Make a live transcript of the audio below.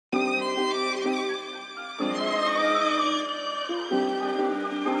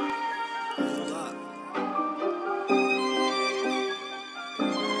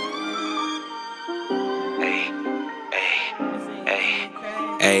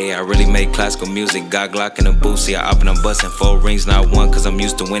Ayy, I really make classical music. Got Glock in the booth, see I up and I'm bustin'. 4 rings, not one, cause I'm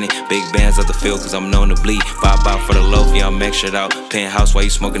used to winning. Big bands out the field, cause I'm known to bleed. Bop out for the loaf, yeah, I'm extra out. Penthouse while you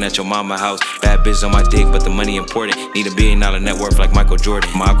smoking at your mama house. Bad bitch on my dick, but the money important. Need $1 billion net worth like Michael Jordan.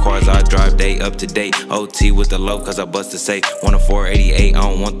 My cars I drive, they up to date. OT with the low, cause I bust the safe. Want a 488, I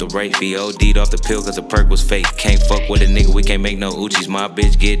don't want the rate. Be OD'd off the pill, cause the perk was fake. Can't fuck with a nigga, we can't make no Uchis. My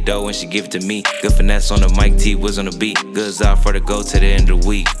bitch get dough and she give it to me. Good finesse on the mic, T was on the beat. Goods out for the go to the end of the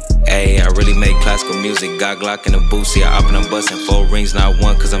week. Ayy, I really make classical music. Got Glock in the booth, see I up and I'm bustin'. 4 rings, not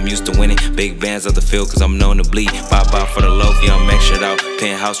one, cause I'm used to winning. Big bands out the field, cause I'm known to bleed. Bop out for the loaf, yeah, I'm extra out.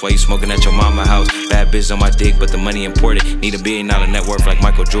 Penthouse while you smoking at your mama house. Bad bitch on my dick, but the money important. Need $1 billion net worth like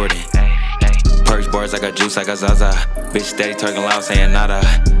Michael Jordan. Perks bars, I got juice, I got Zaza. Bitch steady talking loud, saying nada.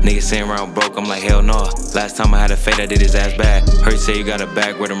 Niggas sitting around broke, I'm like hell no. Last time I had a fade, I did his ass bad. Heard you say you got a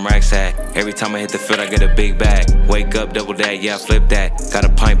bag, where them racks at? Every time I hit the field, I get a big bag. Wake up, double that, yeah, I flip that. Got a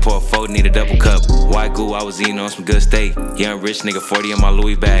pint, pour a fold, need a double cup. White goo, I was eating on some good steak. Young rich nigga, 40 in my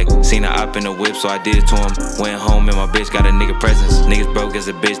Louis bag. Seen a op in the whip, so I did it to him. Went home and my bitch got a nigga presence. Niggas broke as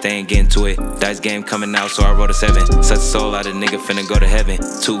a bitch, they ain't getting to it. Dice game coming out, so I wrote a 7. Such a soul out of nigga, finna go to heaven.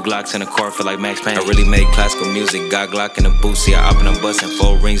 2 Glocks in a car, feel like Max Payne. I really make classical music. Got Glock in the booth, see I up and I'm bustin'.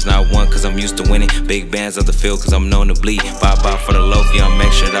 4 rings, not one, cause I'm used to winning. Big bands out the field, cause I'm known to bleed. Bop out for the loaf, yeah, I'm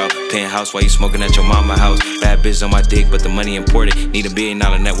extra out. Penthouse while you smoking at your mama house. Bad bitch on my dick, but the money important. Need $1 billion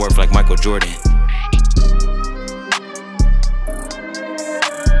net worth like Michael Jordan.